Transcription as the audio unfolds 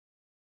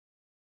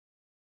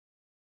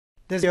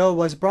This video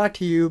was brought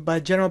to you by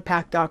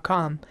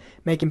GeneralPack.com,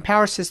 making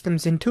power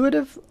systems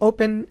intuitive,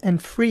 open, and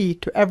free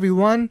to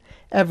everyone,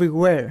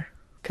 everywhere.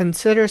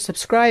 Consider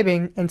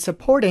subscribing and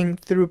supporting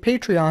through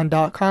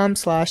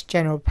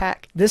patreon.com/generalpack.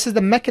 This is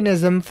the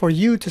mechanism for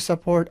you to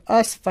support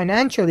us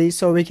financially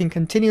so we can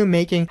continue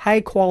making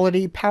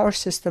high-quality power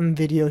system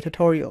video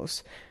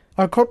tutorials.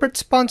 Our corporate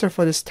sponsor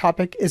for this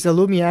topic is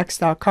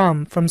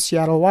AllumiaX.com from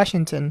Seattle,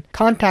 Washington.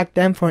 Contact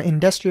them for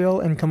industrial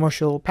and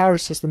commercial power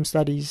system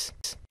studies.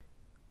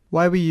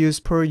 Why we use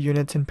per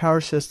units in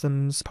power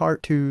systems,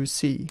 Part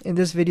 2C. In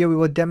this video, we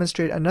will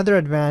demonstrate another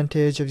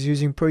advantage of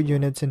using per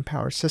units in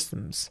power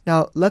systems.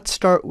 Now, let's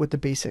start with the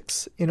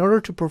basics. In order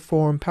to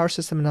perform power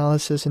system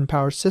analysis in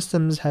power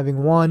systems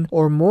having one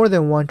or more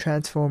than one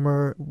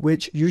transformer,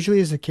 which usually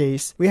is the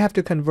case, we have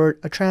to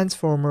convert a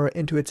transformer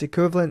into its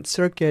equivalent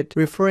circuit,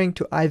 referring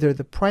to either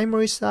the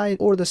primary side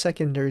or the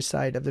secondary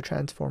side of the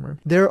transformer.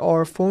 There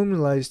are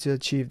formulas to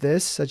achieve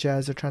this, such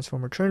as the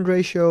transformer turn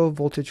ratio,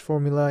 voltage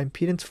formula,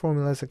 impedance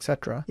formulas,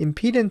 etc.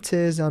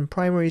 Impedances on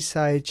primary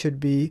side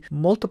should be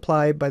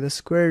multiplied by the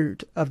square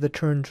root of the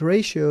turns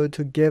ratio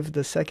to give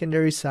the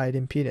secondary side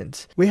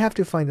impedance. We have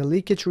to find the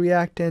leakage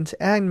reactance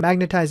and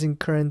magnetizing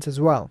currents as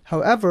well.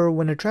 However,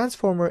 when a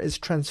transformer is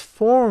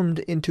transformed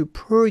into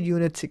per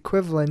units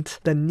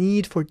equivalent, the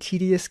need for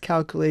tedious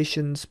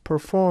calculations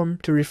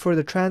performed to refer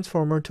the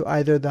transformer to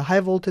either the high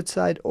voltage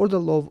side or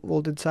the low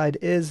voltage side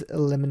is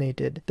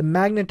eliminated. The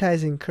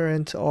magnetizing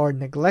currents are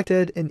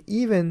neglected, and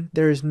even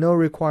there is no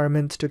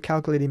requirement to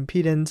calculate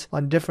impedance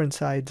on different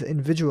sides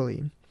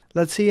individually.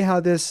 Let's see how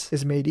this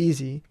is made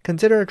easy.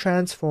 Consider a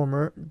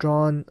transformer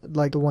drawn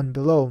like the one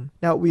below.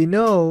 Now we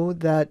know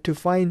that to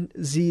find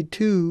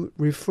Z2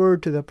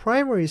 referred to the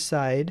primary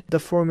side, the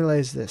formula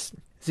is this.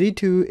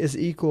 Z2 is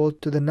equal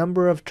to the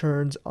number of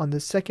turns on the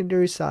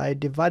secondary side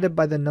divided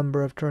by the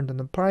number of turns on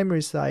the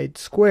primary side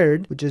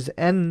squared, which is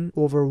n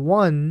over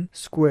 1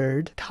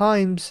 squared,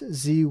 times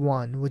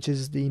Z1, which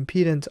is the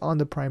impedance on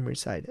the primary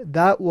side.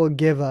 That will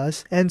give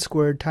us n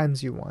squared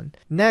times Z1.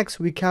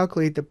 Next, we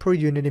calculate the per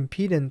unit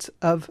impedance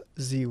of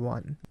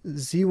Z1.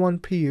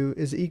 Z1 pu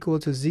is equal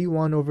to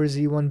Z1 over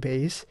Z1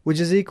 base, which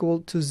is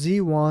equal to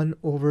Z1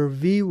 over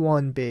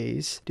V1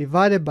 base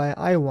divided by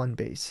I1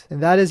 base.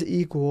 And that is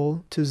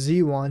equal to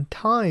Z1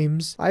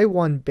 times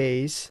I1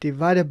 base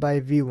divided by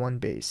V1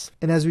 base.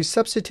 And as we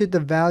substitute the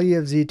value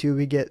of Z2,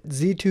 we get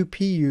Z2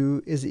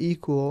 pu is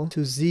equal to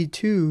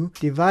Z2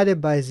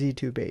 divided by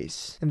Z2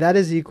 base. And that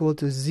is equal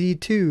to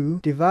Z2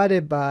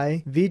 divided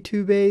by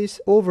V2 base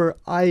over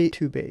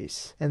I2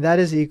 base. And that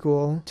is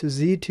equal to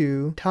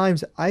Z2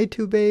 times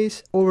I2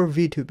 base over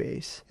V2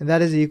 base. And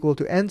that is equal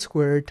to n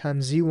squared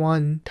times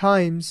Z1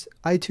 times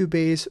I2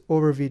 base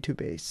over V2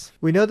 base.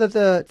 We know that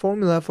the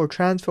formula for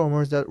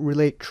transformers that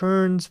relate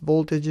turns,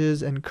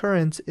 voltages, and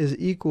currents is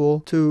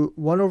equal to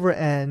 1 over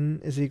n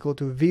is equal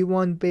to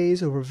V1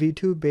 base over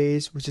V2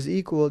 base, which is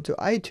equal to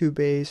I2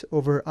 base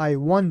over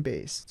I1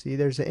 base. See,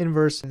 there's an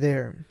inverse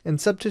there. And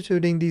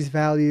substituting these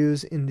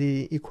values in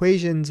the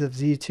equations of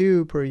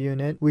Z2 per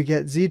unit, we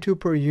get Z2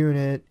 per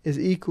unit is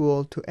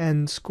equal to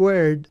n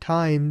squared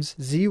times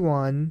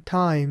Z1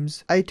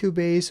 times I2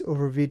 base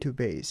over V2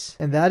 base.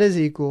 And that is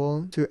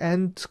equal to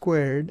n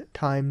squared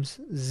times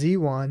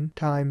Z1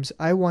 times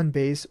I1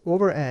 base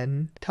over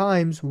n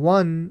times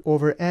 1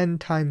 over n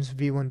times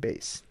V1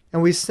 base.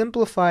 And we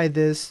simplify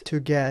this to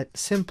get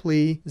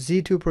simply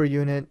Z2 per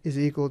unit is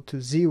equal to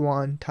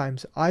Z1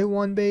 times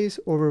I1 base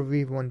over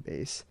V1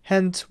 base.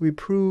 Hence, we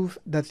prove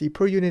that the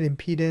per unit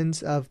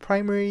impedance of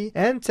primary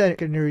and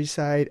secondary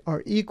side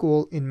are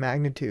equal in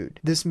magnitude.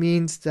 This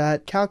means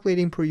that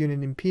calculating per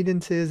unit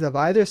impedances of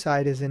either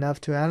side is enough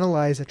to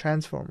analyze a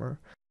transformer.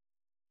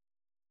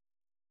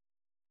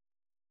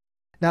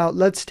 Now,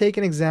 let's take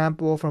an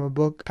example from a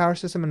book, Power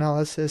System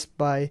Analysis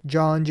by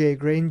John J.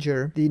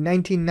 Granger, the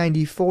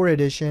 1994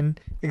 edition.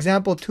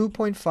 Example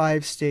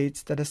 2.5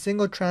 states that a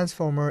single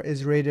transformer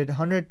is rated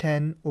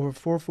 110 over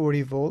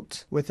 440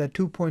 volts with a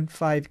 2.5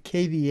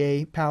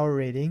 kVA power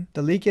rating.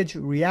 The leakage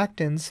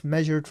reactance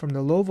measured from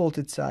the low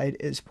voltage side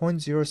is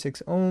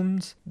 0.06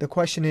 ohms. The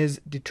question is,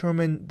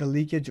 determine the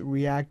leakage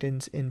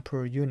reactance in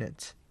per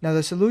units. Now,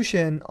 the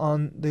solution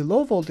on the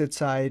low voltage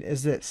side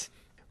is this.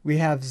 We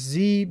have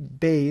Z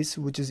base,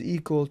 which is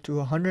equal to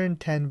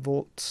 110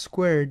 volts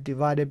squared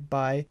divided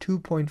by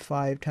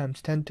 2.5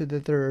 times 10 to the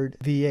third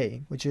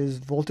VA, which is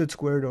voltage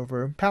squared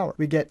over power.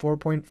 We get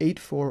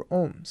 4.84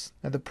 ohms.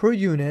 Now the per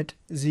unit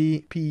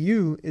Z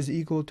pu is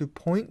equal to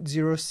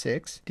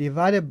 0.06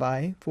 divided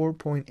by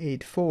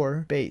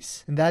 4.84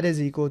 base, and that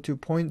is equal to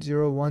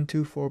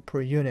 0.0124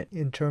 per unit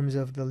in terms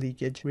of the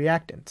leakage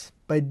reactance.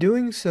 By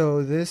doing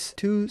so, this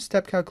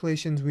two-step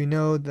calculations, we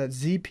know that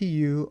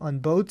ZPU on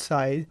both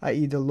sides,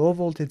 i.e. the low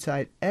voltage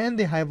side and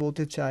the high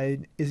voltage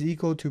side, is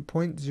equal to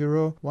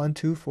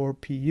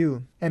 0.0124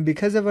 pu. And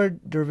because of our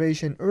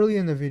derivation early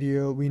in the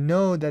video, we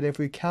know that if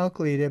we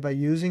calculate it by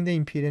using the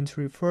impedance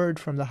referred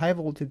from the high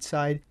voltage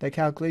side, the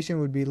calculation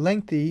would be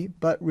lengthy,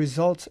 but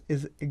results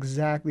is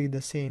exactly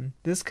the same.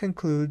 This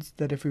concludes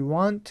that if we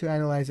want to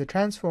analyze a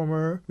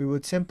transformer, we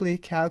would simply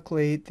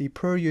calculate the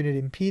per unit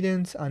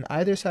impedance on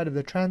either side of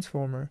the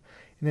transformer.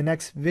 In the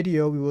next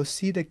video, we will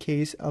see the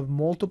case of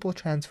multiple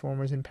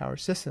transformers in power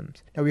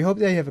systems. Now, we hope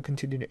that you have a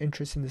continued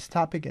interest in this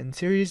topic and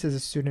series as a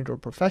student or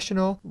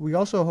professional. We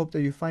also hope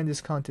that you find this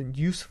content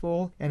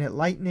useful and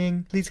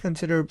enlightening. Please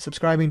consider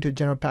subscribing to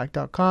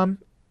generalpack.com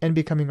and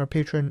becoming our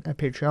patron at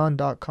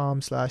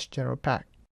patreon.com/generalpack.